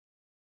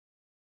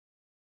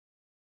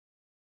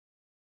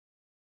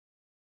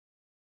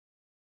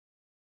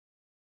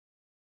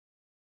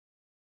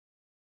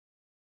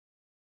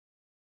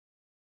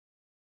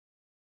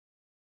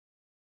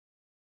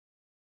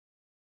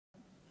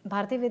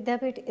Bharati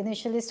Vidyapeeth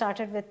initially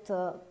started with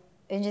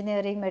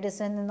engineering,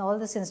 medicine and all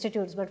these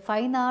institutes, but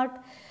fine art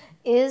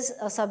is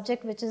a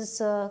subject which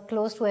is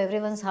close to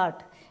everyone's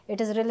heart.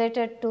 It is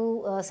related to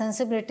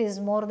sensibilities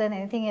more than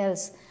anything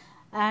else.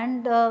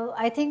 And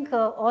I think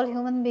all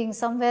human beings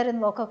somewhere in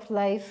walk of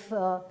life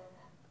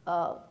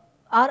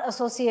are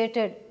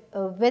associated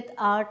with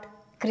art,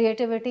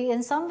 creativity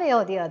in some way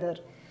or the other.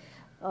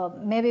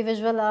 Maybe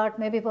visual art,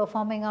 maybe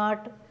performing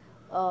art,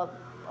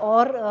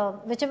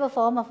 or whichever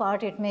form of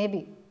art it may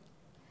be.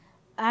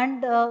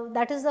 And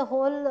that is the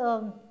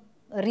whole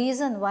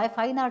reason why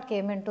fine art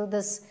came into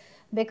this,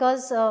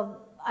 because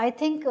I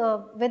think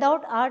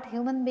without art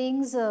human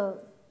beings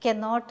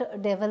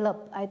cannot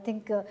develop. I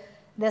think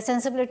their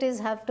sensibilities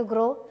have to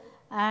grow,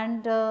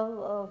 and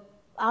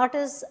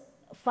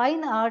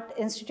Fine Art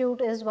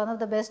Institute is one of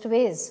the best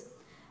ways.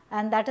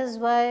 And that is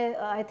why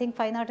I think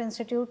Fine Art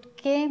Institute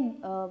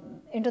came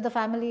into the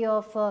family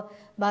of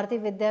Bharati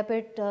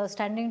Vidyapeeth,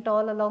 standing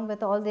tall along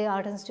with all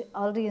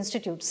the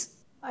institutes.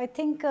 I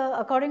think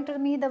according to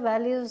me, the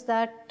values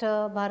that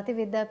Bharati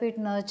Vidyapeeth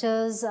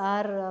nurtures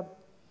are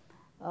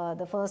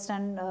the first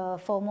and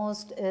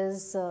foremost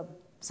is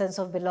sense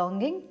of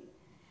belonging.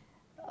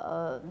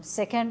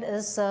 Second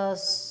is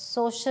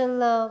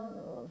social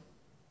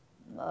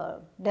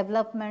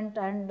development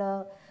and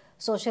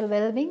social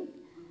well-being.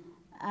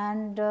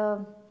 And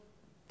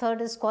third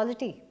is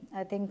quality.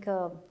 I think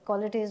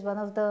quality is one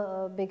of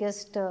the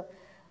biggest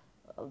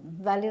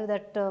value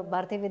that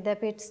Bharati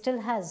Vidyapeeth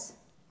still has.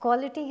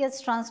 Quality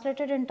gets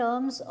translated in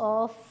terms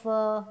of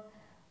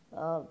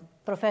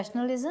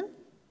professionalism,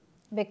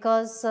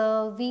 because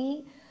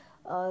we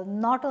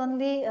not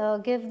only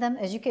give them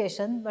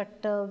education,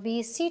 but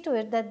we see to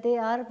it that they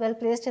are well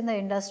placed in the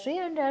industry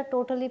and they are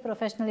totally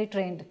professionally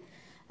trained.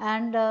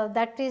 And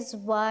that is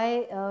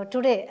why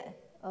today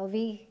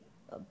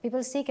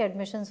people seek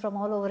admissions from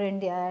all over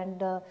India,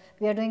 and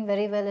we are doing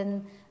very well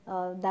in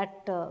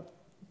that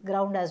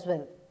ground as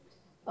well.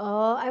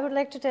 I would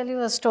like to tell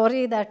you a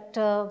story that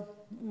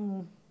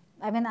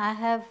I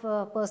have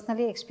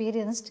personally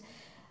experienced.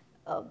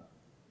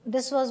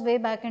 This was way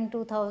back in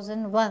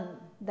 2001.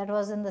 That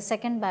was in the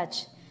second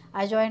batch.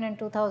 I joined in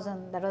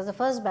 2000. That was the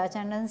first batch,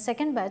 and in the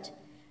second batch,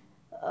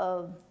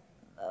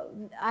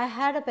 I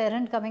had a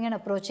parent coming and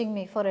approaching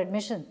me for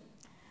admission.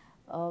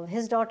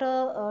 His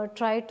daughter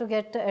tried to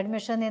get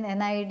admission in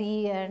NID,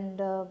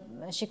 and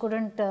she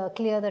couldn't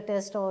clear the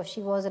test, or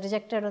she was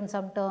rejected on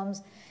some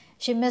terms.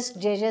 She missed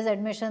JJ's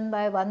admission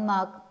by 1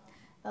 mark.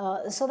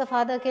 So the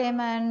father came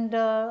and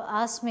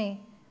asked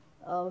me,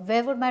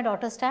 where would my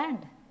daughter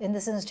stand in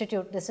this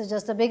institute? This is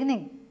just the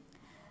beginning.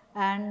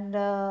 And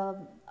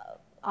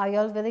are you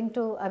all willing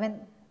to,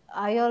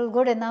 are you all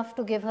good enough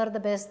to give her the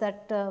best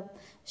that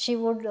she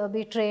would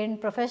be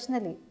trained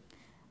professionally?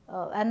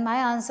 And my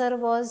answer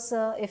was,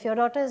 if your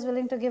daughter is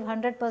willing to give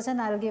 100%,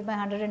 I will give my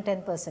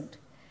 110%.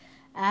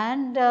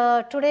 And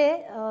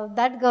today,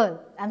 that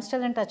girl, I'm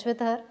still in touch with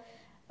her.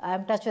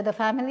 I'm in touch with the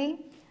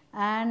family.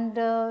 And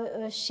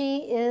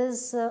she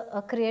is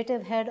a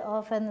creative head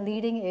of a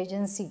leading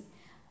agency,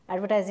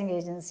 advertising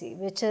agency,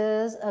 which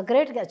is a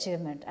great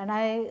achievement. And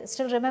I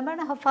still remember,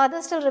 and her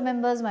father still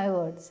remembers my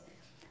words.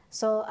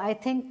 So I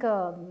think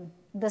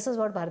this is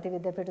what Bharati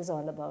Vidyapeeth is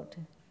all about.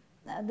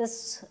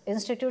 This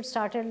institute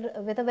started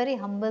with a very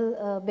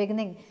humble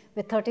beginning,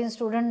 with 13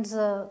 students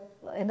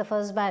in the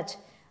first batch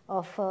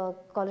of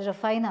College of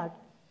Fine Art.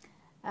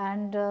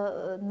 And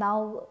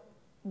now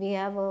we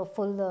have a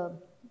full,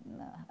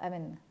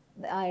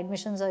 our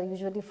admissions are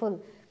usually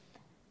full.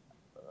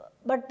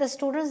 But the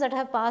students that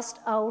have passed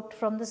out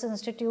from this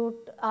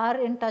institute are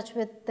in touch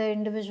with the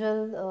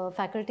individual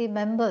faculty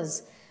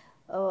members.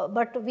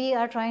 But we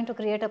are trying to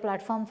create a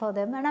platform for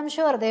them, and I'm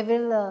sure they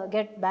will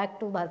get back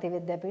to Bharati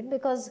Vidyapeeth,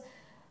 because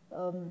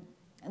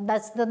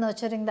that's the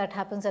nurturing that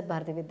happens at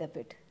Bharati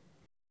Vidyapeeth.